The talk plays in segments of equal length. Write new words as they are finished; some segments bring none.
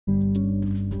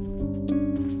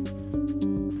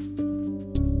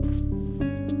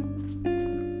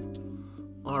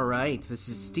right, this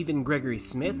is Stephen Gregory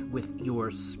Smith with your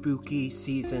Spooky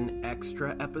Season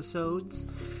Extra episodes.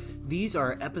 These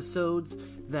are episodes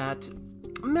that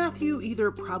Matthew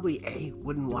either probably A,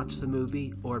 wouldn't watch the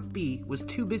movie, or B, was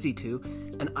too busy to,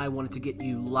 and I wanted to get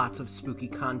you lots of spooky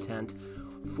content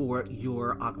for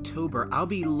your October. I'll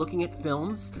be looking at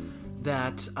films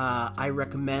that I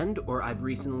recommend or I've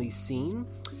recently seen.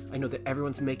 I know that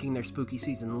everyone's making their spooky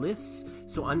season lists,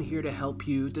 so I'm here to help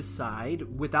you decide,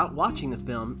 without watching the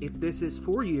film, if this is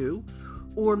for you,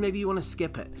 or maybe you want to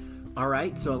skip it.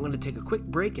 Alright, so I'm going to take a quick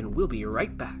break and we'll be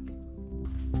right back.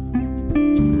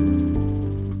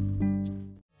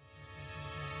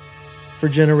 For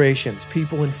generations,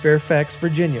 people in Fairfax,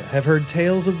 Virginia have heard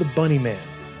tales of the Bunny Man.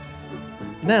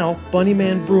 Now, Bunny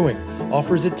Man Brewing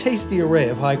offers a tasty array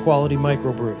of high-quality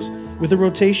microbrews with a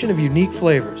rotation of unique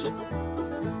flavors.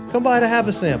 Come by to have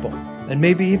a sample, and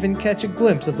maybe even catch a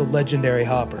glimpse of the legendary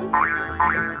hopper.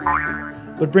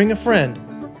 But bring a friend,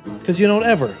 because you don't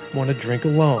ever want to drink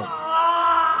alone.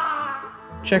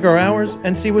 Check our hours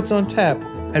and see what's on tap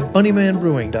at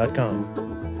bunnymanbrewing.com.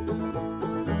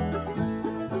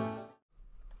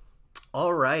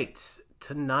 All right,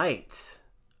 tonight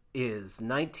is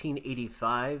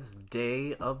 1985's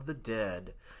Day of the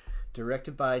Dead,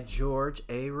 directed by George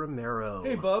A. Romero.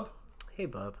 Hey, bub. Hey,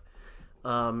 bub.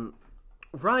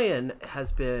 Ryan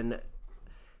has been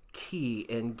key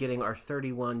in getting our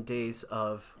 31 Days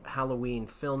of Halloween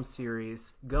film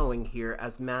series going here,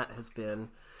 as Matt has been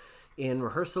in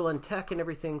rehearsal and tech and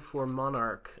everything for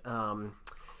Monarch.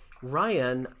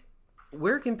 Ryan,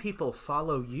 where can people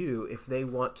follow you if they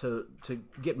want to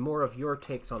get more of your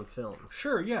takes on films?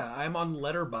 Sure, yeah. I'm on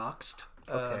Letterboxd.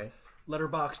 Okay.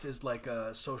 Letterboxd is like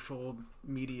a social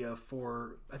media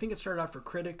for, I think it started out for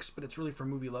critics, but it's really for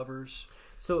movie lovers.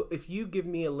 So if you give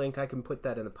me a link, I can put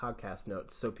that in the podcast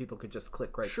notes so people could just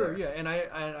click right there. Sure, yeah. And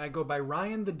I go by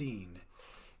Ryan the Dean.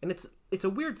 And it's a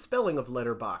weird spelling of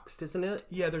Letterboxd, isn't it?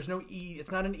 Yeah, there's no E.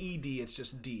 It's not an ED, it's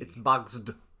just D. It's Boxed.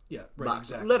 Yeah, right,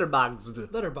 exactly. Letterboxd.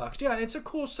 Letterboxd. Yeah, and it's a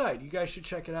cool site. You guys should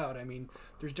check it out. I mean,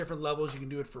 there's different levels. You can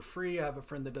do it for free. I have a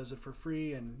friend that does it for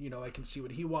free, and, I can see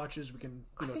what he watches. We can,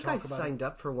 I think talk I about signed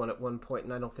up for one at one point,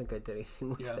 and I don't think I did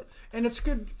anything with it. And it's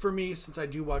good for me, since I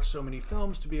do watch so many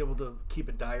films, to be able to keep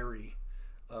a diary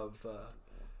of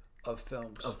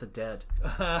films. Of the dead.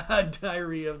 A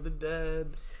diary of the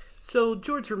dead. So,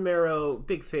 George Romero,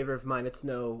 big favorite of mine. It's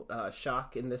no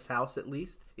shock in this house, at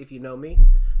least, if you know me.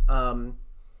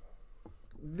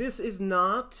 This is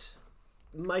not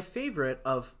my favorite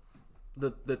of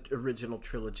the original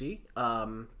trilogy,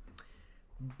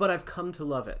 but I've come to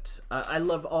love it. I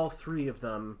love all three of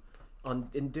them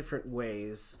in different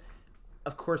ways.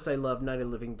 Of course, I love Night of the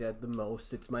Living Dead the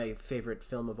most. It's my favorite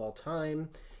film of all time.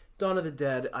 Dawn of the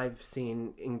Dead, I've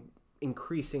seen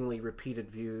increasingly repeated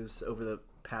views over the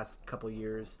past couple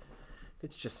years.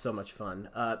 It's just so much fun.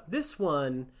 This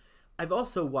one, I've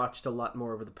also watched a lot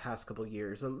more over the past couple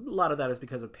years. A lot of that is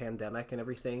because of pandemic and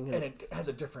everything. And it has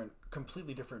a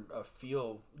completely different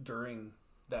feel during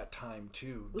that time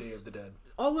too, Day of the Dead.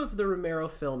 All of the Romero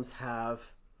films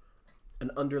have an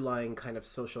underlying kind of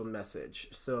social message.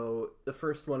 So the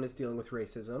first one is dealing with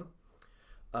racism.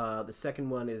 The second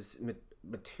one is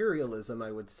materialism,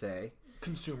 I would say.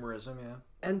 Consumerism, yeah.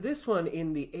 And this one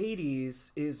in the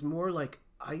 80s is more like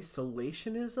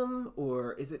isolationism,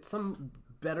 or is it some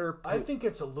better... I think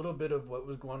it's a little bit of what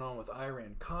was going on with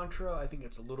Iran-Contra. I think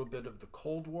it's a little bit of the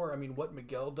Cold War. I mean, what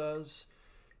Miguel does...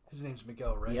 His name's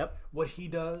Miguel, right? Yep. What he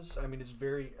does, I mean, it's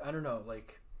very... I don't know,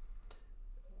 like...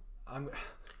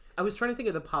 I was trying to think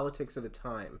of the politics of the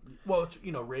time. Well,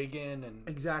 Reagan and...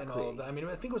 Exactly. And all of that. I mean, I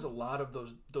think it was a lot of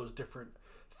those different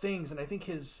things, and I think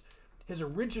his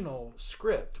original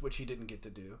script, which he didn't get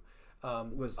to do...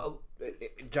 was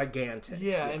gigantic.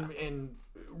 Yeah, and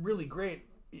really great.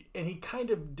 And he kind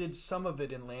of did some of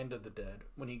it in Land of the Dead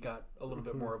when he got a little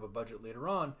bit more of a budget later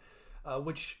on,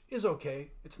 which is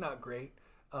okay. It's not great.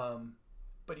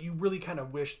 But you really kind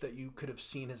of wish that you could have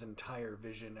seen his entire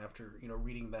vision after,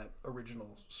 reading that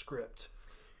original script.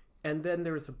 And then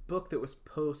there was a book that was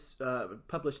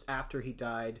published after he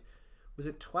died. Was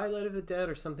it Twilight of the Dead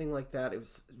or something like that? It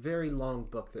was a very long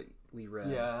book that we read.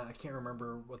 Yeah, I can't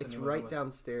remember what the name of it was. It's right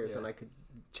downstairs, and I could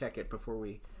check it before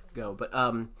we go. But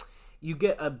you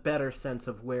get a better sense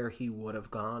of where he would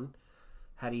have gone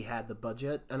had he had the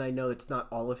budget. And I know it's not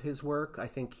all of his work. I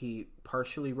think he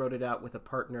partially wrote it out with a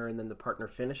partner, and then the partner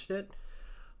finished it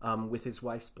with his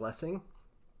wife's blessing.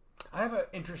 I have an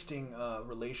interesting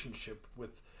relationship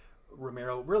with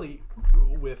Romero, really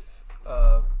with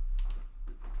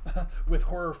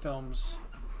horror films,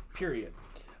 period.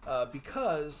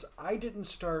 Because I didn't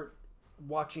start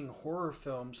watching horror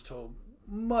films till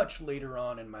much later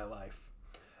on in my life,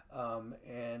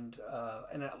 and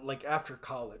like after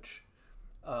college.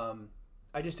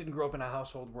 I just didn't grow up in a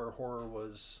household where horror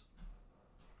was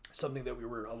something that we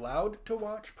were allowed to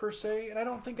watch per se, and I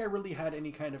don't think I really had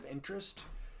any kind of interest.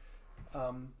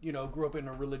 Grew up in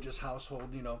a religious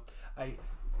household. I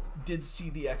did see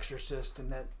The Exorcist,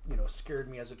 and that scared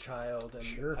me as a child. And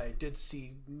Sure. I did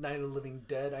see Night of the Living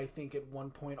Dead, I think, at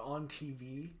one point on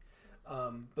TV.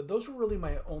 But those were really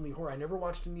my only horror. I never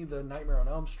watched any of the Nightmare on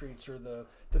Elm Streets or the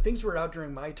things that were out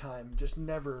during my time. Just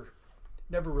never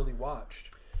really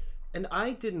watched. And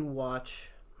I didn't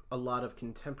watch a lot of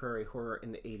contemporary horror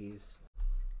in the 80s.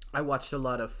 I watched a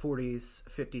lot of 40s,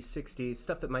 50s, 60s,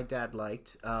 stuff that my dad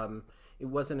liked. It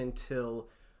wasn't until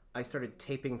I started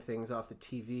taping things off the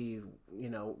TV,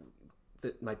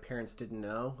 that my parents didn't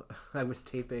know I was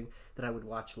taping, that I would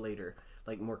watch later,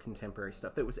 like more contemporary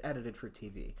stuff that was edited for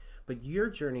TV. But your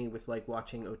journey with like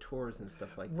watching auteurs and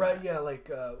stuff like that. Right, yeah,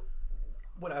 like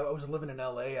when I was living in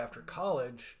LA after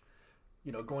college,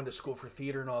 going to school for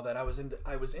theater and all that, I was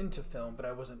into film, but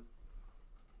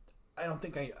I don't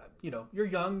think you're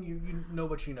young, you know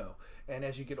what you know. And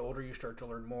as you get older, you start to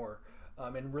learn more.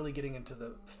 And really getting into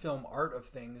the film art of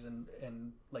things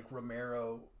and like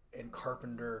Romero and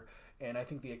Carpenter. And I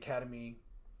think the Academy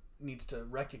needs to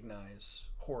recognize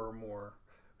horror more,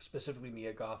 specifically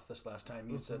Mia Goth this last time.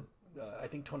 You said, I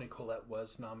think Toni Collette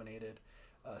was nominated.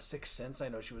 Sixth Sense, I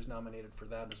know she was nominated for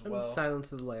that as well.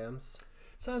 Silence of the Lambs.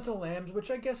 Silence of the Lambs, which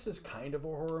I guess is kind of a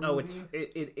horror movie.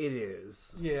 It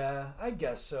is. Yeah, I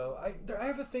guess so. I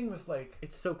have a thing with like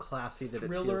It's so classy that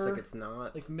thriller, it feels like it's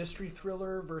not. like mystery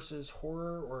thriller versus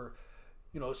horror, or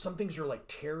some things are like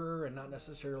terror and not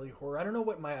necessarily horror. I don't know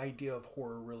what my idea of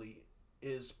horror really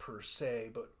is per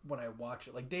se, but when I watch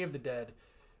it, like Day of the Dead,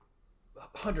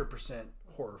 100%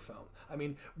 horror film. I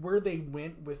mean, where they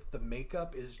went with the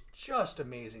makeup is just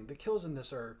amazing. The kills in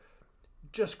this are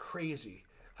just crazy.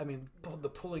 I mean, the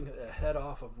pulling a head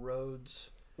off of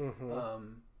Rhodes. I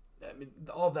mean,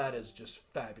 all that is just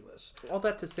fabulous. All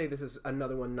that to say, this is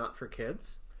another one not for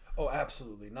kids. Oh,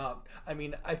 absolutely not. I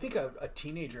mean, I think a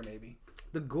teenager maybe.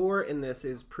 The gore in this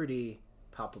is pretty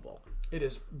palpable. It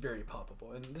is very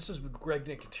palpable, and this is Greg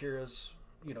Nicotera's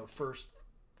first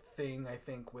thing, I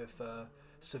think, with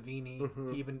Savini.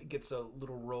 He even gets a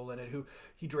little role in it.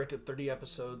 He directed 30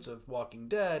 episodes of Walking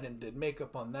Dead and did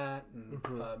makeup on that,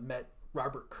 and met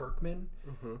Robert Kirkman,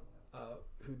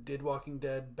 who did Walking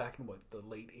Dead back in the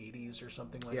late 80s or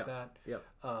something like that. Yep.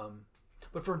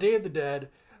 But for Day of the Dead,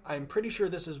 I'm pretty sure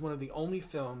this is one of the only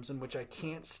films in which I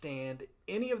can't stand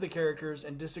any of the characters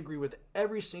and disagree with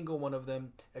every single one of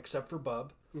them except for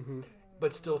Bub,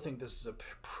 but still think this is a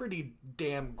pretty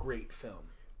damn great film.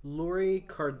 Laurie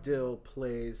Cardill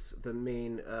plays the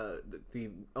main, the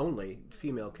only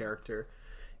female character,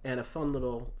 and a fun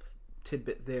little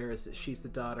tidbit there is that she's the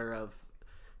daughter of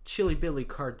Chilly Billy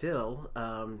Cardill,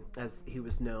 as he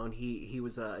was known. He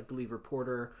was, I believe,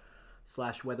 reporter /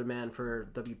 weatherman for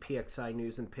WPXI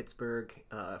News in Pittsburgh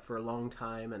for a long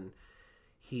time, and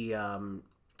he's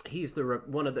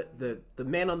one of the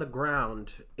man on the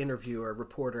ground interviewer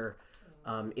reporter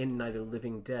in Night of the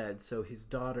Living Dead. So his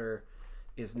daughter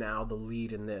is now the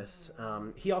lead in this.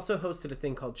 He also hosted a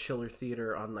thing called Chiller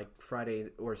Theater on like Friday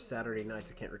or Saturday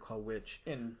nights. I can't recall which.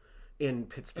 In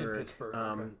Pittsburgh,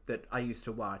 okay. That I used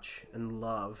to watch and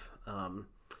love.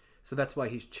 So that's why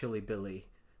he's Chilly Billy,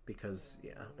 because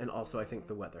and also I think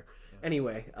the weather.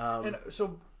 Anyway, and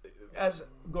so as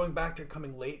going back to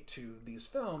coming late to these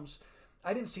films,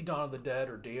 I didn't see Dawn of the Dead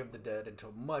or Day of the Dead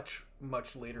until much,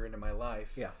 much later into my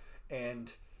life. Yeah,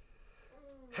 and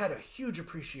had a huge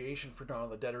appreciation for Dawn of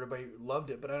the Dead. Everybody loved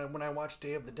it, but when I watched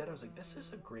Day of the Dead, I was like, this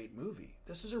is a great movie.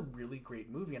 This is a really great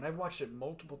movie, and I've watched it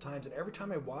multiple times, and every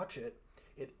time I watch it,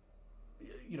 it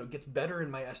gets better in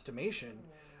my estimation.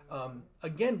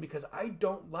 Again, because I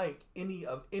don't like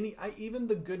even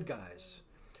the good guys.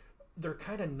 They're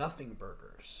kind of nothing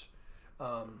burgers.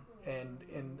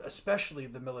 And especially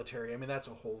the military. I mean, that's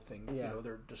a whole thing. Yeah.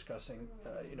 They're discussing.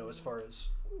 As far as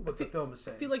what the film is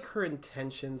saying. I feel like her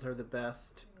intentions are the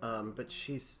best, but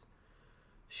she's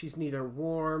neither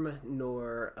warm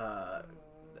nor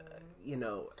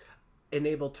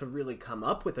enabled to really come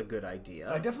up with a good idea.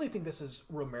 I definitely think this is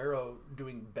Romero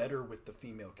doing better with the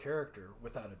female character,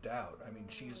 without a doubt. I mean,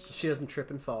 she doesn't trip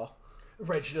and fall.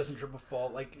 Right, she doesn't trip or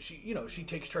fall. Like she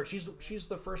takes charge. She's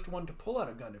the first one to pull out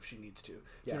a gun if she needs to.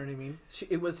 You know what I mean?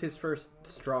 It was his first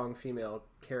strong female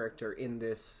character in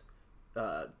this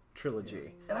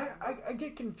trilogy. And I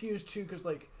get confused too, because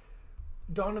like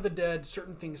Dawn of the Dead,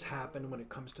 certain things happen when it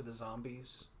comes to the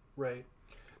zombies, right?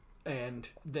 And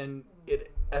then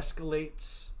it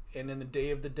escalates And in the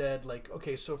Day of the Dead, like,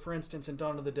 okay, so for instance, in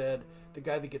Dawn of the Dead, the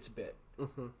guy that gets bit,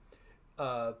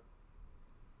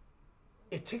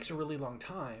 it takes a really long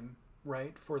time,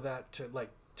 right, for that to,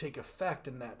 like, take effect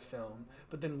in that film.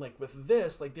 But then, like, with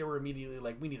this, like, they were immediately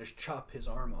like, we need to chop his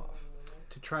arm off.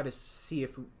 To try to see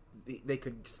if they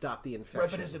could stop the infection.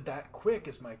 Right, but is it that quick?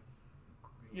 Is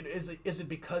it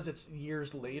because it's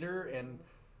years later and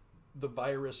the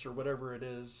virus or whatever it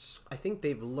is? I think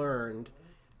they've learned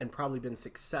and probably been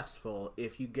successful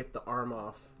if you get the arm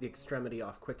off, the extremity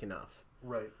off quick enough.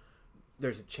 Right.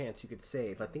 There's a chance you could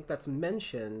save. I think that's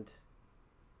mentioned.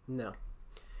 No,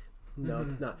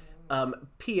 it's not.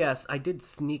 P.S. I did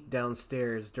sneak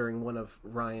downstairs during one of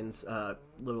Ryan's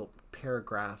little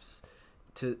paragraphs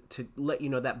to let you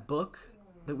know that book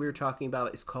that we were talking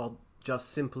about is called just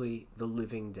simply The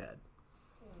Living Dead.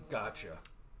 Gotcha.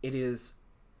 It is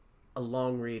a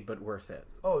long read, but worth it.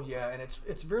 Oh yeah, and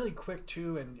it's really quick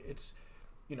too, and it's,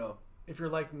 you know, if you're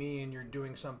like me and you're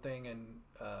doing something and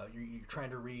you're trying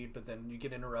to read, but then you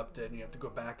get interrupted and you have to go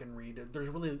back and read it. There's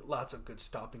really lots of good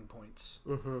stopping points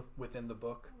within the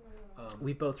book.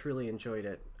 We both really enjoyed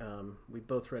it. We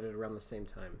both read it around the same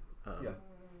time. Yeah.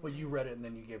 Well, you read it and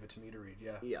then you gave it to me to read.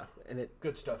 Yeah. Yeah, and it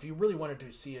good stuff. You really wanted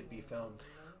to see it be filmed.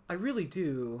 I really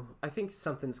do. I think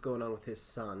something's going on with his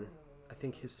son. I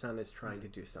think his son is trying to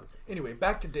do something. Anyway,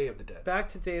 back to Day of the Dead. Back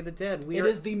to Day of the Dead. It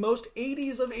is the most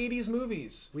 80s of 80s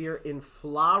movies. We are in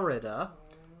Florida.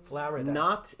 Florida.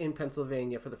 Not in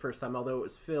Pennsylvania for the first time, although it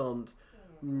was filmed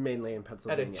mainly in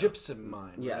Pennsylvania. At a gypsum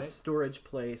mine, yes, right? Storage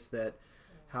place that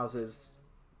houses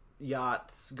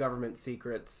yachts, government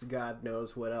secrets, God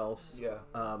knows what else. Yeah.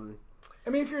 I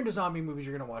mean, if you're into zombie movies,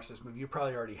 you're going to watch this movie. You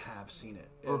probably already have seen it.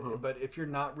 But if you're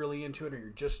not really into it or you're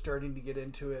just starting to get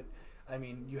into it, I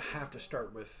mean, you have to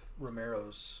start with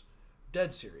Romero's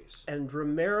Dead series. And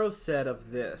Romero said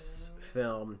of this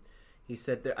film, he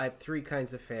said that I have three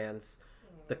kinds of fans.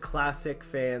 The classic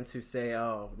fans who say,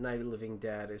 oh, Night of the Living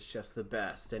Dead is just the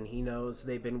best. And he knows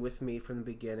they've been with me from the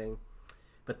beginning,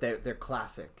 but they're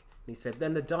classic. And he said,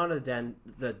 then the Dawn of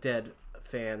the Dead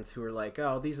fans who are like,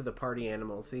 oh, these are the party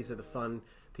animals. These are the fun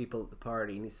people at the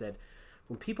party. And he said,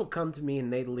 when people come to me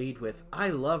and they lead with, I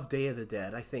love Day of the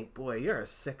Dead, I think, boy, you're a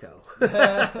sicko.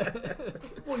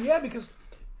 Well, yeah, because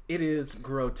it is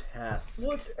grotesque.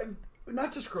 Well, it's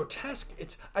not just grotesque.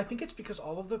 I think it's because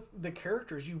all of the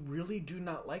characters, you really do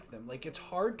not like them. Like, it's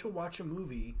hard to watch a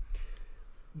movie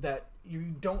that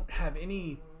you don't have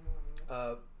any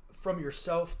from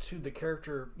yourself to the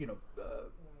character, you know.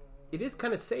 It is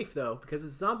kind of safe, though, because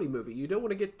it's a zombie movie. You don't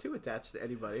want to get too attached to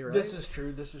anybody, right? This is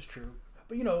true.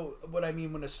 But, you know, what I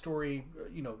mean when a story,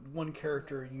 you know, one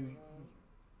character,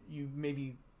 you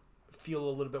maybe feel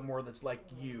a little bit more that's like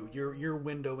your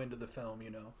window into the film, you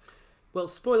know. Well,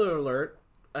 spoiler alert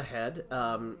ahead.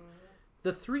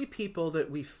 The three people that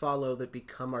we follow that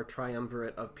become our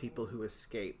triumvirate of people who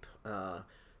escape.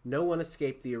 No one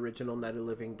escaped the original Night of the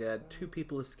Living Dead. 2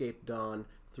 people escaped Dawn.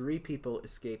 3 people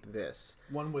escape this.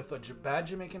 One with a bad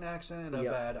Jamaican accent and a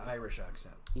bad Irish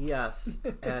accent. Yes,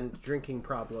 and drinking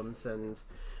problems.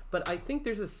 But I think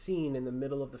there's a scene in the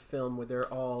middle of the film where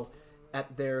they're all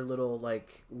at their little,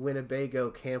 like, Winnebago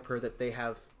camper that they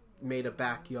have made a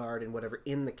backyard and whatever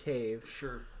in the cave.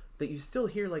 Sure. That you still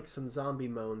hear, like, some zombie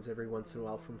moans every once in a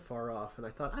while from far off. And I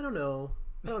thought, I don't know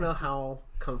how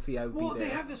comfy I would be there. Well, they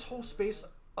have this whole space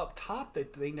up top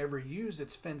that they never use.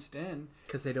 It's fenced in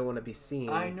because they don't want to be seen.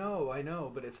 I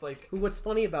know, but it's like, what's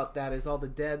funny about that is all the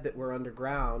dead that were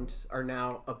underground are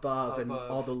now above. And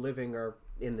all the living are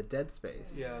in the dead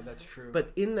space. Yeah, that's true.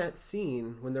 But in that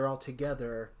scene when they're all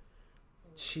together,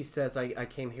 she says, I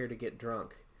came here to get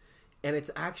drunk. And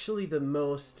it's actually the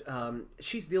most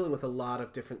she's dealing with a lot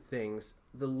of different things.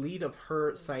 The lead of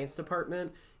her science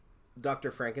department, Dr.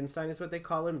 Frankenstein is what they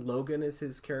call him, Logan is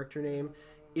his character name,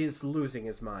 is losing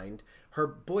his mind. Her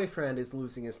boyfriend is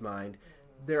losing his mind.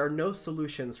 There are no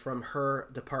solutions from her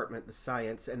department, the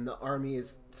science, and the army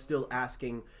is still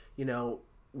asking, you know,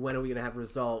 when are we going to have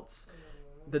results?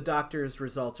 The doctor's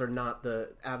results are not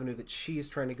the avenue that she's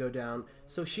trying to go down.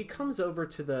 So she comes over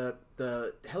to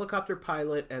the helicopter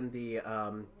pilot and the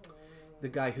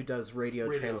guy who does radio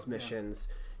transmissions,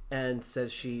 and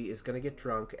says she is going to get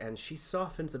drunk, and she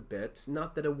softens a bit.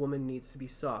 Not that a woman needs to be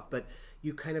soft, but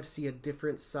you kind of see a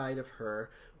different side of her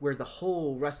where the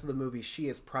whole rest of the movie she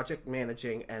is project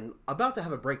managing and about to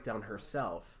have a breakdown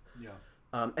herself.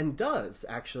 Yeah. And does,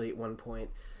 actually, at one point.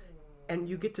 And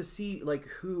you get to see, like,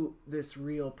 who this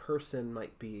real person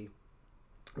might be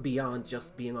beyond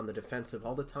just being on the defensive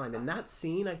all the time. And that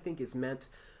scene, I think, is meant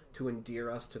to endear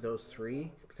us to those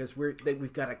three because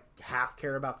we've got to half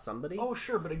care about somebody. Oh,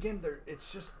 sure, but again,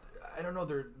 it's just, I don't know,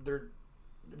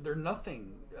 they're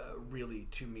nothing really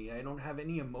to me. I don't have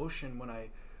any emotion when I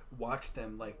watch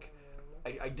them. Like,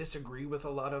 I disagree with a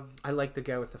lot of. I like the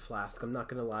guy with the flask. I'm not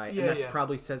gonna lie, Yeah, and that yeah.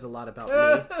 probably says a lot about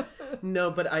me. No,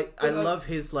 but I love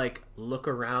his like look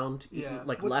around, Yeah.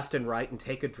 like What's- left and right, and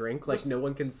take a drink like no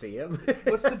one can see him.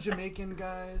 What's the Jamaican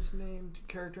guy's name?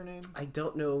 Character name? I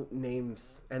don't know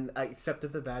names, and except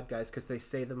of the bad guys because they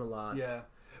say them a lot. Yeah.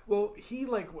 Well, he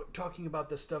talking about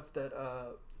the stuff that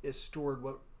is stored.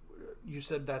 What you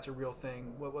said, that's a real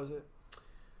thing. What was it?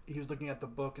 He was looking at the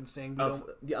book and saying we Of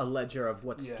don't. a ledger of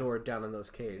what's Yeah. stored down in those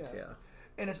caves. Yeah.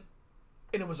 Yeah.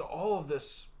 And it was all of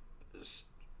this,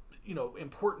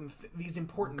 important these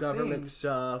important Government things.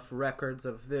 stuff, records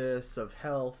of this, of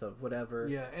health, of whatever.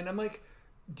 Yeah, and I'm like,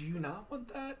 do you not want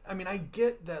that? I mean, I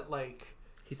get that, like,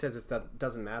 He says that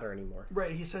doesn't matter anymore.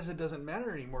 right? He says it doesn't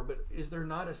matter anymore, but is there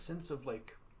not a sense of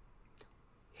like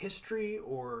history,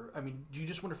 or I mean, do you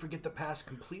just want to forget the past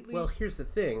completely? Well, here's the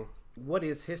thing. What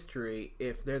is history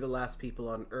if they're the last people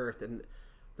on Earth and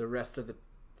the rest of the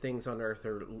things on Earth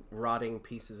are rotting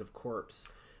pieces of corpse?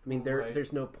 I mean, Right.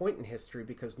 there's no point in history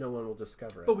because no one will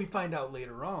discover it. But we find out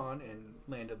later on in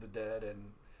Land of the Dead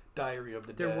and Diary of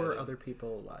the There Dead. were and- other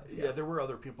people alive. Yeah, there were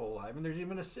other people alive, and there's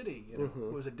even a city.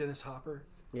 Was it Dennis Hopper?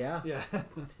 Yeah. Yeah,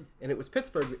 And it was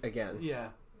Pittsburgh again. yeah.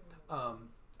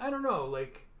 I don't know.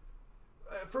 Like,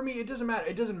 for me, it doesn't matter.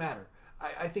 It doesn't matter.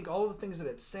 I think all of the things that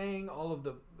it's saying, all of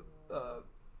the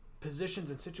positions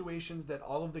and situations that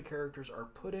all of the characters are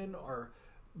put in are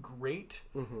great.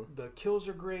 The kills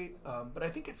are great, but I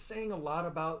think it's saying a lot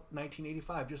about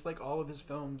 1985, just like all of his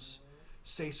films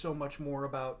say so much more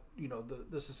about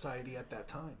the society at that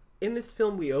time. In this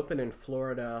film, we open in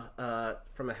Florida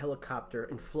from a helicopter.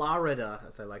 In Florida,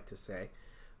 as I like to say.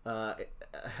 A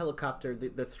helicopter.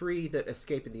 The three that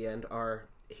escape in the end are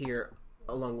here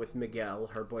along with Miguel,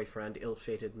 her boyfriend,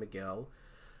 ill-fated Miguel.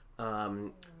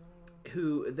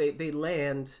 Who they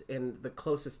land in the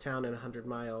closest town in 100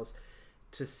 miles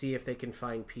to see if they can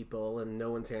find people, and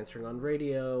no one's answering on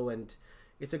radio, and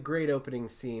it's a great opening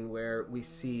scene where we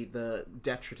see the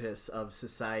detritus of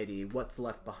society, what's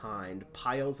left behind,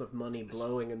 piles of money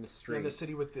blowing in the street, And the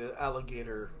city with the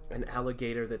alligator. an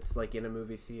alligator that's like in a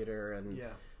movie theater, and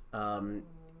Yeah.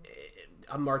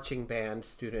 A marching band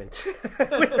student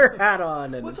with her hat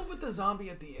on, and What's up with the zombie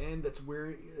at the end? That's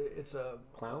where it's a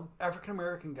Clown? African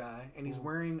American guy, and he's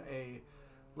wearing a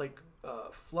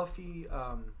fluffy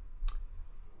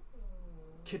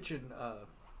kitchen.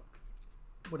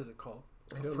 What is it called?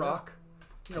 A don't frock.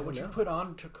 What you know. put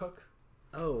on to cook.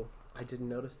 Oh, I didn't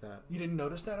notice that. You didn't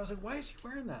notice that? I was like, why is he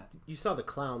wearing that? You saw the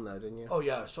clown though, didn't you? Oh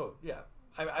yeah. So yeah,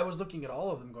 I was looking at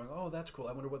all of them, going, oh, that's cool.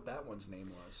 I wonder what that one's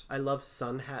name was. I love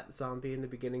Sun Hat Zombie in the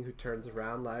beginning who turns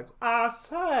around like,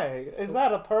 say, is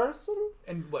that a person?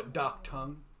 And what? Doc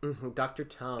Tongue. Dr.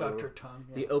 Tongue. Dr. Tongue.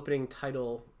 Yeah. The opening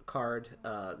title card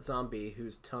zombie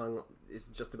whose tongue is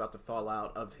just about to fall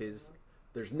out of his...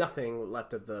 There's nothing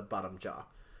left of the bottom jaw.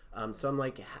 So I'm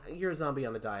like, you're a zombie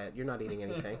on a diet. You're not eating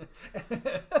anything.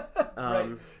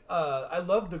 Right. I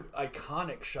love the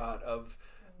iconic shot of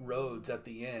Rhodes at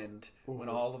the end when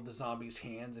all of the zombies'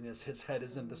 hands and his head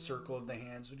is in the circle of the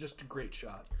hands. Just a great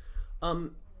shot.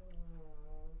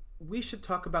 We should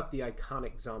talk about the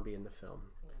iconic zombie in the film.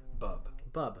 Bub.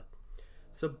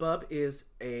 So Bub is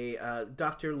a...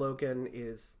 Dr. Logan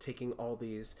is taking all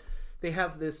these... They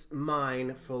have this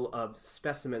mine full of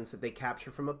specimens that they capture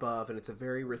from above, and it's a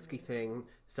very risky thing.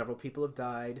 Several people have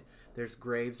died. There's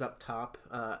graves up top,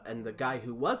 and the guy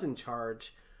who was in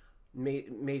charge,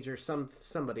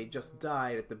 somebody just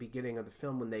died at the beginning of the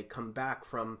film when they come back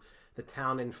from the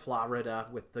town in Florida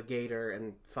with the gator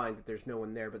and find that there's no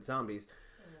one there but zombies.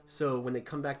 So when they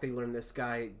come back, they learn this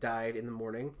guy died in the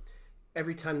morning.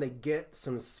 Every time they get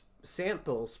some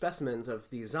specimens of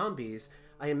these zombies,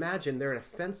 I imagine they're in a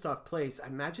fenced-off place. I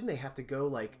imagine they have to go,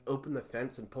 like, open the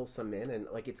fence and pull some in, and,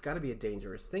 like, it's got to be a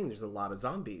dangerous thing. There's a lot of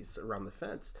zombies around the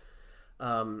fence.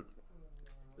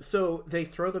 So they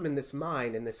throw them in this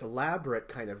mine, in this elaborate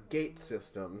kind of gate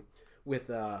system with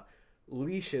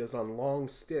leashes on long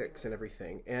sticks and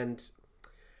everything. And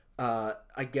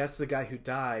I guess the guy who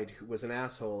died was an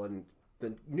asshole, and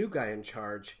the new guy in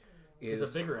charge is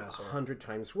a bigger asshole. 100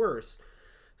 times worse.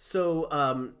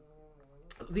 So...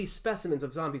 these specimens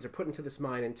of zombies are put into this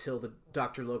mine until the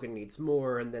Dr. Logan needs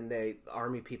more, and then the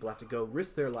army people have to go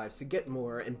risk their lives to get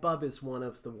more, and Bub is one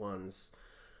of the ones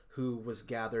who was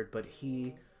gathered, but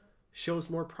he shows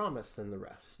more promise than the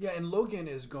rest. Yeah, and Logan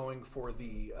is going for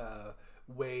the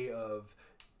way of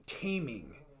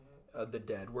taming the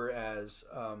dead, whereas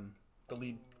the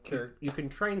lead character... You can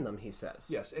train them, he says.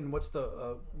 Yes, and what's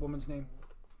the woman's name?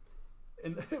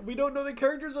 And we don't know the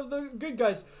characters of the good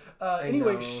guys.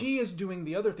 Anyway, know. she is doing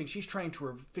the other thing. She's trying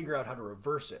to figure out how to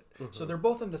reverse it. So they're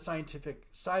both in the scientific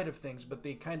side of things, but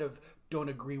they kind of don't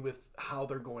agree with how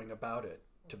they're going about it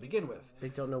to begin with. They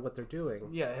don't know what they're doing.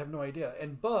 Yeah, I have no idea.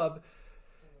 And Bub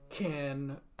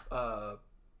can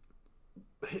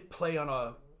hit play on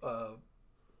a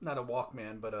not a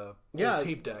Walkman, but a old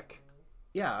tape deck.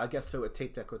 Yeah, I guess so. A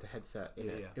tape deck with a headset in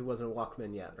it. Yeah. It wasn't a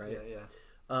Walkman yet, right?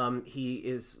 Yeah. He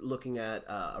is looking at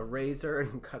a razor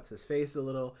and cuts his face a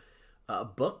little. A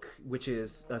book, which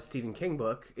is a Stephen King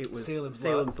book. It was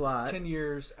Salem's Lot. 10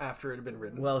 years after it had been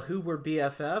written. Well, who were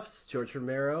BFFs? George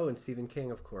Romero and Stephen King,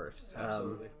 of course.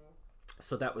 Absolutely.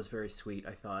 So that was very sweet,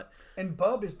 I thought. And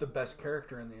Bub is the best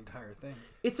character in the entire thing.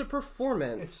 It's a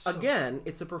performance. Again,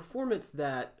 it's a performance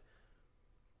that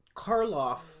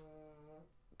Karloff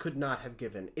could not have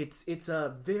given. It's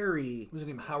a very... Was it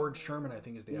named Howard Sherman, I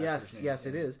think is the actor's name. Yes,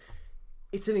 it is.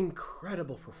 It's an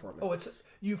incredible performance.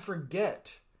 You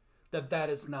forget that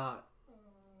is not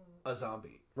a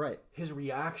zombie. Right. His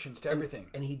reactions to everything.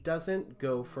 And he doesn't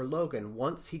go for Logan.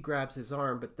 Once he grabs his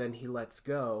arm, but then he lets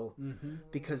go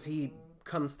because he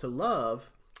comes to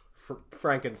love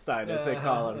Frankenstein, as they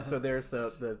call him. So there's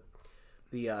the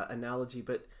analogy,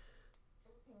 but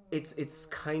it's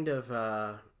kind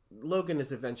of Logan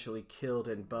is eventually killed,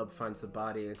 and Bub finds the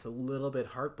body, and it's a little bit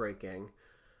heartbreaking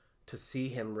to see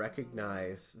him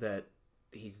recognize that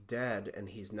he's dead and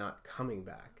he's not coming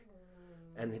back.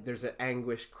 And there's an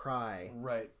anguished cry.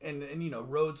 Right. And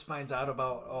Rhodes finds out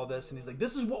about all this, and he's like,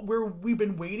 this is what we've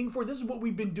been waiting for. This is what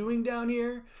we've been doing down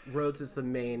here. Rhodes is the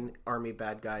main army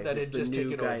bad guy. That He's had the just new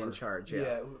taken guy over. in charge.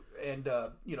 Yeah. And,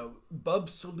 Bub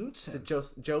salutes him. Is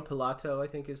it Joe Pilato, I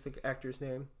think is the actor's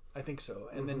name? I think so.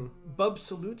 And then Bub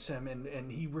salutes him,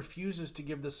 and he refuses to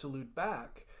give the salute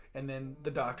back. And then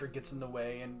the doctor gets in the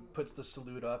way and puts the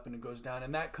salute up, and it goes down.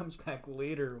 And that comes back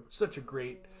later. Such a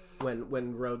great...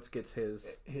 When Rhodes gets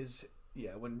his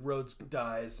when Rhodes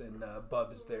dies and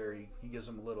Bub is there, he gives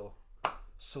him a little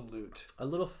salute. A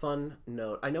little fun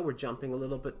note. I know we're jumping a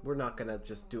little, but we're not going to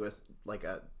just do a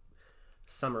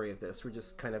summary of this. We're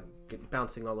just kind of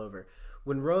bouncing all over.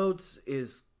 When Rhodes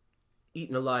is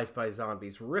eaten alive by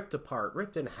zombies, ripped apart,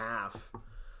 ripped in half,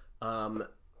 a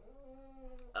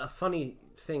funny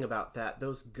thing about that,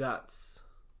 those guts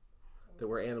that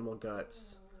were animal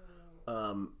guts,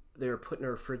 they were put in a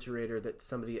refrigerator that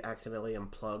somebody accidentally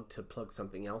unplugged to plug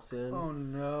something else in. Oh,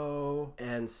 no.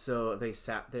 And so they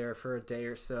sat there for a day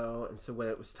or so. And so when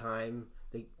it was time,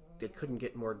 they couldn't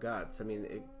get more guts. I mean,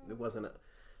 it wasn't...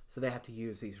 So they had to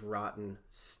use these rotten,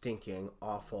 stinking,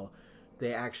 awful...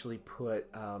 They actually put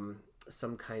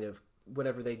some kind of...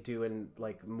 Whatever they do in,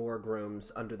 like, morgue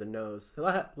rooms under the nose.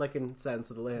 Like in Silence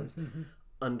of the Lambs.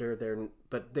 Under their...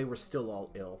 But they were still all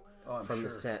ill. From the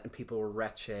scent, and people were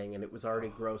retching, and it was already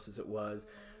gross as it was.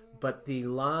 But the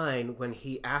line when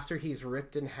after he's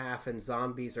ripped in half and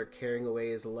zombies are carrying away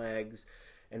his legs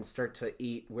and start to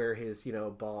eat where his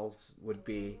balls would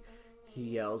be,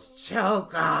 he yells,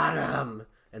 "Choke on him!"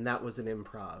 And that was an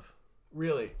improv.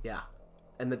 Really? Yeah,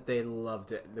 and that they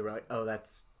loved it. They were like, "Oh,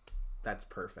 that's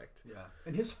perfect." Yeah,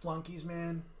 and his flunkies,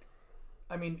 man.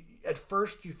 I mean, at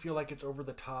first you feel like it's over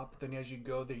the top. Then as you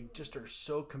go, they just are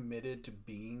so committed to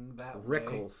being that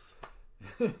Rickles,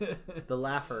 the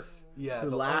laugher, who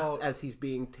laughs as he's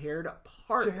being teared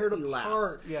apart.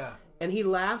 Laughs. Yeah. And he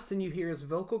laughs, and you hear his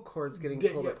vocal cords getting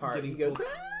pulled apart. He goes,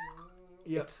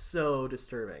 Yep. It's so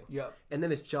disturbing. Yep. And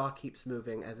then his jaw keeps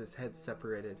moving as his head's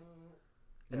separated.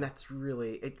 And that's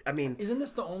really... Isn't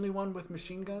this the only one with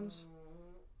machine guns?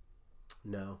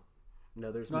 No,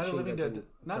 there's Not machine Living guns Dead.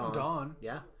 in Not Dawn.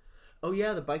 Yeah. Oh,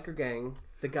 yeah, the biker gang.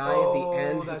 The guy at the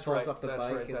end who falls off the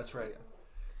bike. That's right.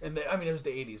 And it was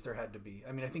the 80s. There had to be.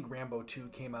 I mean, I think Rambo 2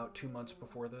 came out 2 months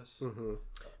before this. Mm-hmm.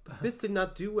 But this did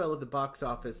not do well at the box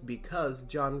office because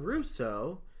John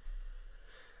Russo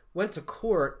went to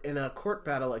court in a court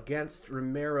battle against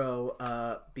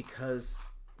Romero because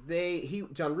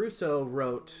John Russo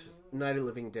wrote Night of the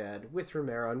Living Dead with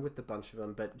Romero and with a bunch of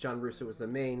them, but John Russo was the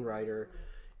main writer.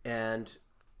 And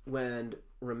when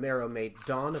Romero made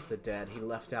Dawn of the Dead, he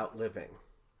left out Living.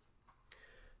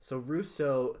 So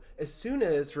Russo, as soon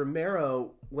as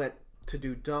Romero went to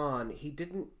do Dawn, he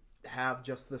didn't have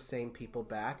just the same people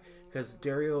back because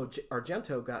Dario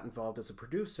Argento got involved as a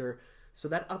producer, so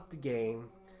that upped the game,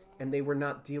 and they were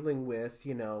not dealing with,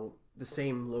 the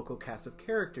same local cast of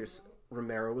characters.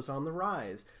 Romero was on the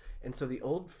rise, and so the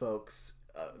old folks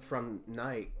from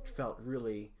Night felt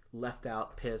really left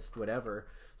out, pissed, whatever.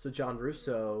 So John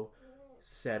Russo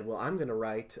said, well, I'm going to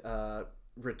write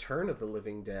Return of the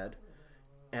Living Dead,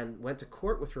 and went to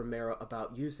court with Romero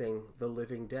about using The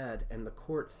Living Dead, and the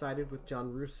court sided with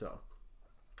John Russo.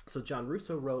 So John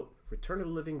Russo wrote Return of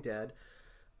the Living Dead,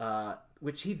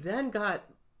 which he then got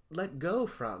let go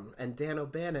from, and Dan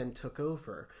O'Bannon took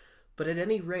over. But at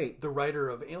any rate... The writer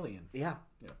of Alien. Yeah.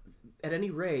 At any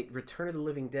rate, Return of the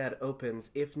Living Dead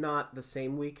opens, if not the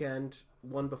same weekend,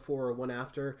 one before or one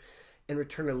after, and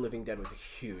Return of the Living Dead was a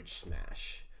huge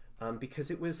smash.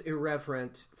 Because it was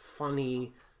irreverent,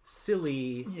 funny,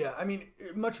 silly. Yeah, I mean,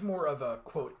 much more of a,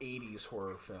 quote, 80s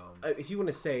horror film. If you want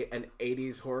to say an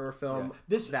 80s horror film,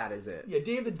 that is it. Yeah,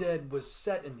 Day of the Dead was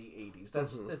set in the 80s.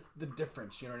 That's the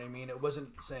difference, you know what I mean? It wasn't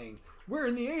saying, we're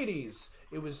in the 80s.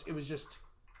 It was just,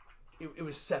 it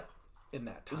was set in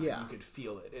that time. You could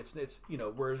feel it. It's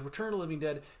whereas Return of the Living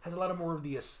Dead has a lot more of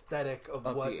the aesthetic of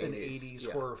what an 80s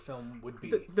horror film would be.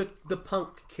 The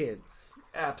punk kids.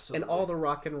 Absolutely. And all the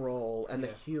rock and roll and the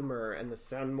humor and the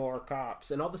send more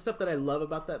cops and all the stuff that I love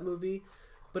about that movie,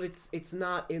 but it's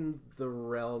not in the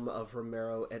realm of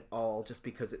Romero at all just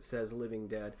because it says Living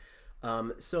Dead.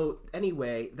 So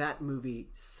anyway, that movie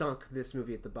sunk this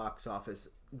movie at the box office.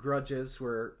 Grudges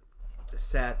were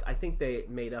set. I think they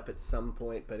made up at some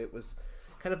point, but it was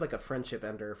kind of like a friendship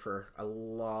ender for a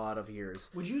lot of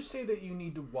years. Would you say that you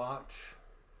need to watch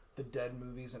the Dead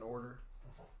movies in order?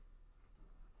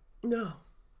 No,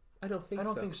 I don't think so.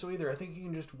 I don't think so either. I think you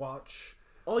can just watch...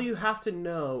 All you have to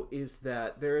know is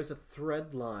that there is a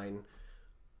thread line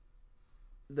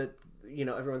that,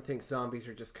 everyone thinks zombies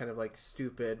are just kind of like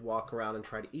stupid, walk around and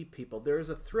try to eat people. There is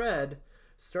a thread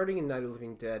starting in Night of the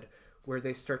Living Dead where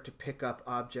they start to pick up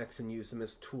objects and use them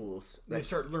as tools. They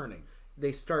start learning.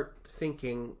 They start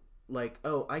thinking like,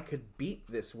 oh, I could beat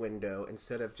this window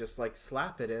instead of just like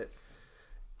slap at it.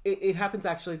 It happens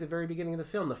actually at the very beginning of the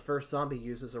film. The first zombie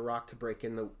uses a rock to break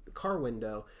in the car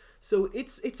window. So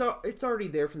it's already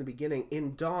there from the beginning.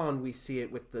 In Dawn, we see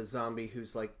it with the zombie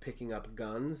who's like picking up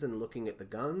guns and looking at the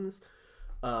guns.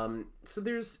 So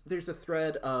there's a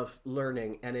thread of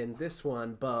learning, and in this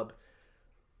one, Bub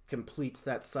completes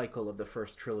that cycle of the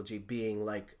first trilogy, being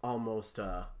like almost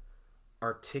a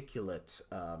articulate,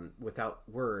 without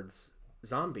words,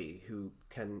 zombie who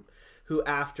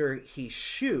after he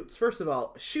shoots, first of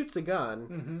all, shoots a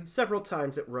gun several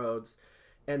times at Rhodes,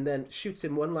 and then shoots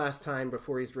him one last time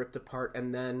before he's ripped apart,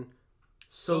 and then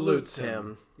salutes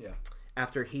him. Yeah.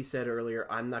 After he said earlier,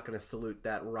 I'm not going to salute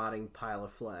that rotting pile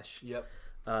of flesh. Yep.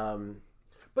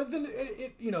 But then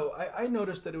I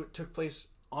noticed that it took place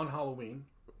on Halloween.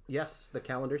 Yes, the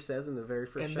calendar says in the very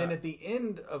first shot. And then at the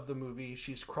end of the movie,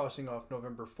 she's crossing off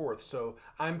November 4th. So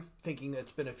I'm thinking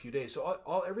it's been a few days.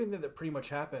 So everything that pretty much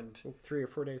happened... 3 or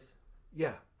 4 days.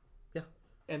 Yeah. Yeah.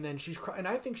 And then and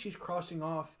I think she's crossing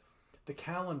off the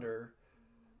calendar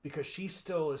because she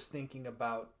still is thinking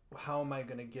about, how am I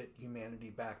going to get humanity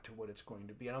back to what it's going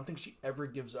to be? I don't think she ever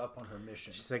gives up on her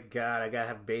mission. She's like, God, I got to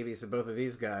have babies with both of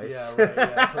these guys. Yeah, right.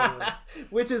 Yeah, totally.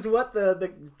 Which is what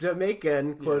the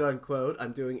Jamaican, quote unquote,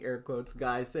 I'm doing air quotes,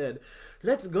 guy said.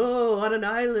 Let's go on an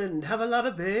island, have a lot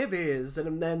of babies.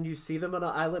 And then you see them on an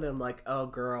island, and I'm like, oh,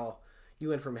 girl, you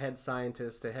went from head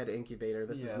scientist to head incubator.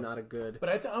 This is not a good... But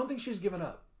I don't think she's given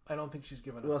up. I don't think she's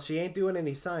given up. Well, she ain't doing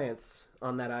any science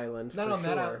on that island, Not on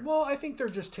that island. Well, I think they're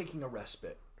just taking a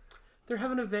respite. They're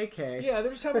having a vacay. Yeah,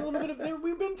 they're just having a little bit of...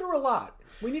 We've been through a lot.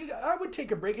 I would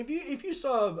take a break. If you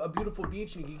saw a beautiful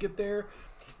beach and you could get there,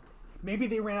 maybe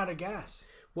they ran out of gas.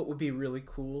 What would be really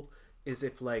cool is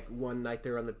if, like, one night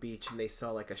they're on the beach and they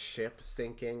saw, like, a ship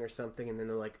sinking or something, and then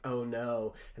they're like, oh,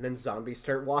 no. And then zombies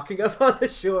start walking up on the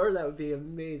shore. That would be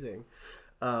amazing.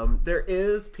 There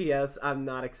is, P.S., I'm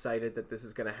not excited that this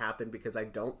is going to happen because I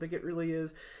don't think it really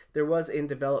is. There was in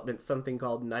development something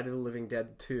called Night of the Living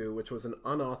Dead 2, which was an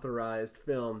unauthorized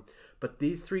film. But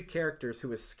these 3 characters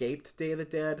who escaped Day of the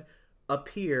Dead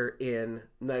appear in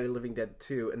Night of the Living Dead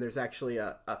 2. And there's actually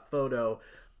a photo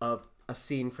of a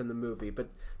scene from the movie. But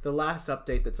the last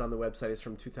update that's on the website is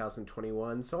from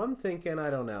 2021. So I'm thinking, I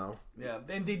don't know. Yeah,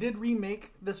 and they did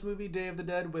remake this movie, Day of the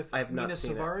Dead, with Mina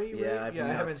Savari. Yeah, right?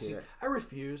 I haven't seen it. I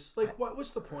refuse. Like,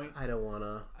 what's the point? I don't want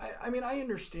to. I mean, I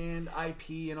understand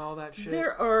IP and all that shit.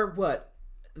 There are, what?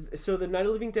 So the Night of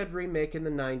the Living Dead remake in the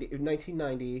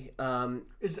 1990.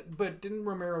 But didn't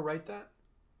Romero write that?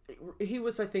 He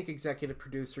was, I think, executive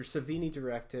producer. Savini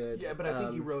directed. Yeah, but I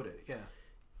think he wrote it, yeah.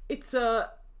 It's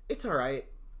all right.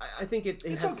 I think it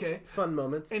has okay. Fun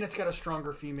moments. And it's got a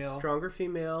stronger female.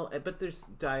 But there's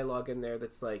dialogue in there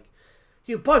that's like,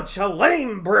 you bunch of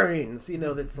lame brains!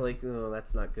 That's like, oh,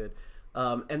 that's not good.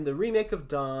 And the remake of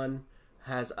Dawn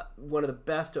has one of the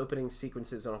best opening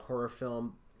sequences in a horror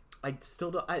film. I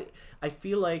still don't... I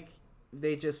feel like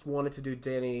they just wanted to do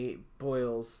Danny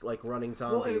Boyle's like running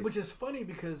zombies. Well, which is funny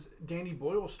because Danny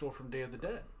Boyle stole from Day of the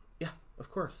Dead. Yeah,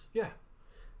 of course. Yeah.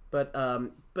 But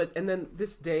and then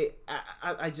this day,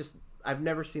 I've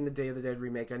never seen the Day of the Dead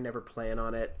remake. I never plan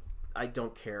on it. I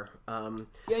don't care.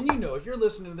 Yeah, and if you're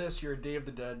listening to this, you're a Day of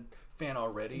the Dead fan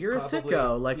already. You're probably a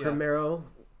sicko, like Romero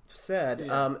said.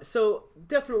 Yeah. So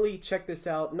definitely check this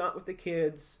out. Not with the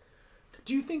kids.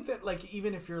 Do you think that, like,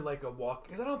 even if you're like a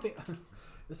because I don't think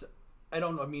this, I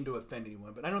don't mean to offend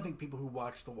anyone, but I don't think people who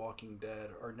watch The Walking Dead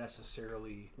are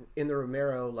necessarily in the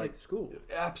Romero school.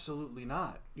 Absolutely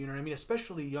not. You know what I mean?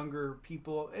 Especially younger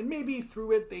people, and maybe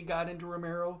through it they got into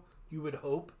Romero. You would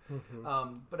hope,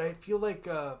 but I feel like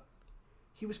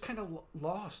he was kind of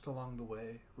lost along the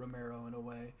way. Romero, in a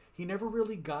way, he never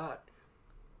really got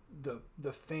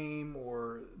the fame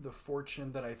or the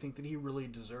fortune that I think that he really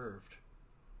deserved.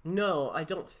 No, I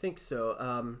don't think so.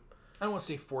 I don't want to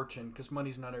say fortune because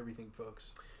money's not everything,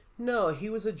 folks. No, he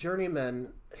was a journeyman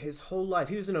his whole life.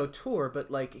 He was an auteur,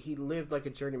 but like he lived like a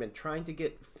journeyman, trying to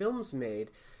get films made.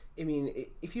 I mean,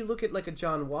 if you look at like a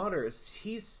John Waters,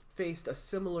 he's faced a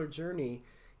similar journey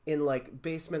in like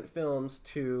basement films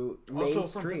to mainstream.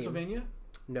 Also from Pennsylvania?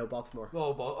 No, Baltimore.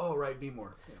 Oh, right, B.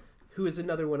 Moore. Yeah. Who is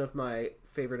another one of my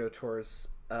favorite auteurs.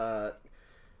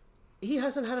 He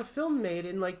hasn't had a film made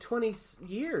in like 20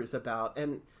 years about,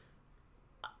 and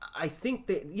I think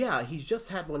that, he's just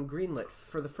had one greenlit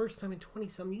for the first time in 20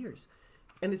 some years.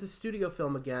 And it's a studio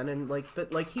film again, and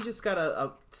he just got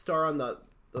a star on the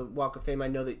Walk of Fame. I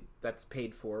know that's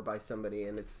paid for by somebody,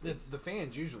 and it's the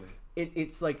fans usually.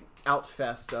 It's like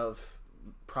Outfest of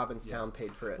Provincetown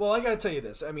paid for it. Well, I got to tell you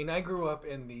this. I mean, I grew up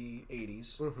in the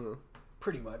 80s,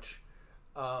 pretty much,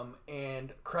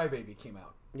 and Crybaby came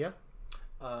out. Yeah.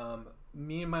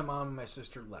 Me and my mom and my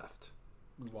sister left.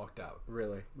 We walked out.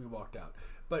 Really? We walked out.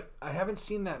 But I haven't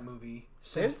seen that movie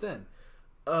since then.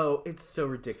 Oh, it's so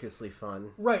ridiculously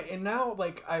fun. Right, and now,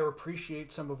 like, I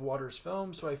appreciate some of Waters'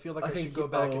 films, so I feel like I should go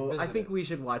back and visit I think we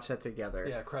should watch that together.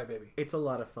 Yeah, Crybaby. It's a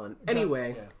lot of fun.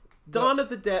 Anyway, Dawn of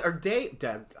the Dead, or Day...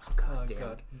 Dead. Oh, God damn.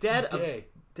 God. Dead of the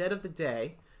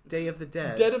Day. Day of the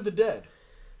Dead. Dead of the Dead.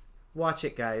 Watch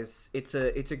it, guys. It's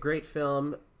a great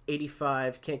film.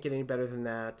 85, can't get any better than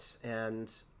that.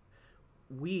 And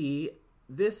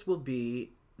this will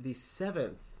be the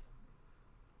 7th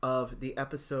of the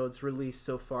episodes released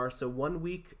so far. So 1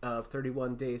 week of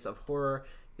 31 Days of Horror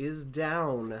is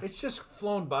down. It's just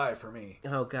flown by for me.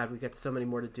 Oh, God, we got so many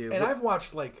more to do. And I've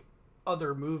watched, like,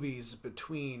 other movies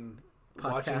between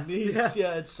watching these.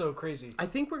 Yeah, it's so crazy. I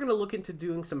think we're going to look into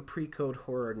doing some pre-code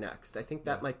horror next. I think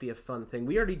that might be a fun thing.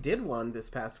 We already did one this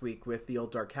past week with The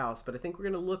Old Dark House, but I think we're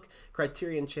going to look...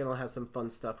 Criterion Channel has some fun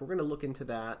stuff. We're going to look into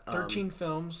that. 13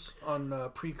 films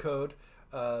on pre-code.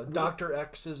 Dr.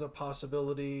 X is a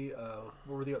possibility.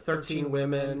 What were the 13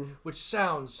 Women, which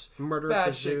sounds Murder at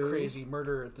the Zoo. Crazy.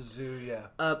 Murder at the Zoo, yeah.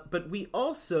 But we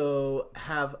also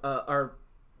have our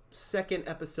second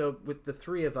episode with the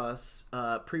three of us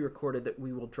pre-recorded that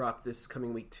we will drop this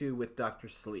coming week too with Dr.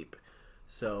 Sleep.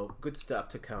 So good stuff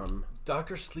to come.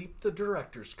 Dr. Sleep, the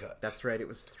director's cut. That's right. It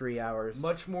was 3 hours.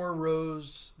 Much more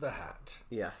Rose the Hat.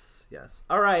 Yes.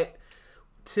 All right.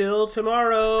 Till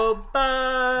tomorrow.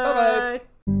 Bye. Bye-bye.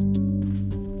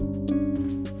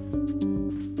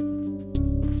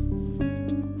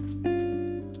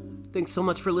 Thanks so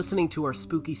much for listening to our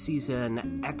spooky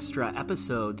season extra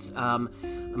episodes. I'm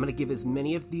going to give as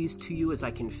many of these to you as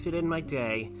I can fit in my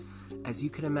day. As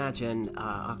you can imagine,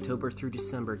 October through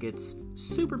December gets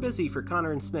super busy for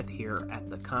Connor and Smith here at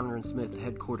the Connor and Smith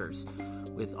headquarters,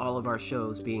 with all of our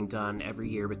shows being done every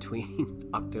year between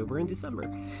October and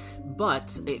December.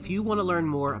 But if you want to learn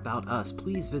more about us,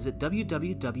 please visit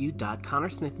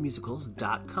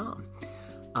www.connorsmithmusicals.com.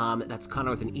 That's Connor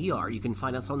with an ER. You can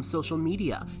find us on social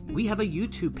media. We have a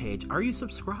YouTube page. Are you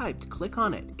subscribed? Click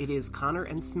on it. It is Connor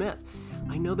and Smith.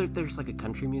 I know that there's like a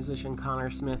country musician, Connor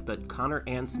Smith, but Connor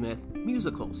and Smith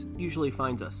Musicals usually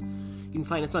finds us. You can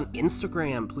find us on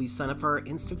Instagram. Please sign up for our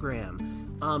Instagram.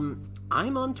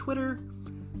 I'm on Twitter,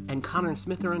 and Connor and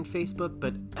Smith are on Facebook,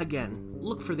 but again,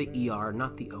 look for the ER,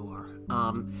 not the OR.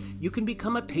 You can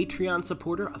become a Patreon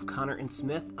supporter of Connor and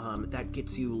Smith. That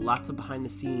gets you lots of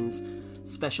behind-the-scenes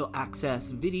special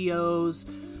access videos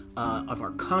of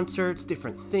our concerts,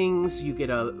 different things. You get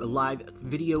a live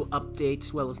video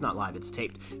update. Well, it's not live, it's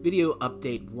taped. Video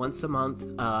update once a month.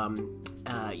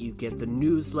 You get the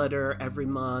newsletter every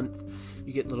month.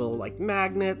 You get little like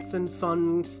magnets and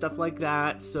fun stuff like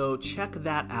that. So check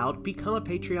that out. Become a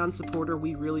Patreon supporter.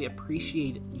 We really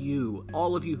appreciate you,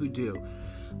 all of you who do.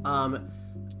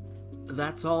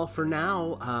 That's all for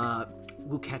now.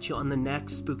 We'll catch you on the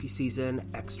next spooky season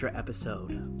extra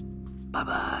episode.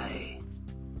 Bye-bye.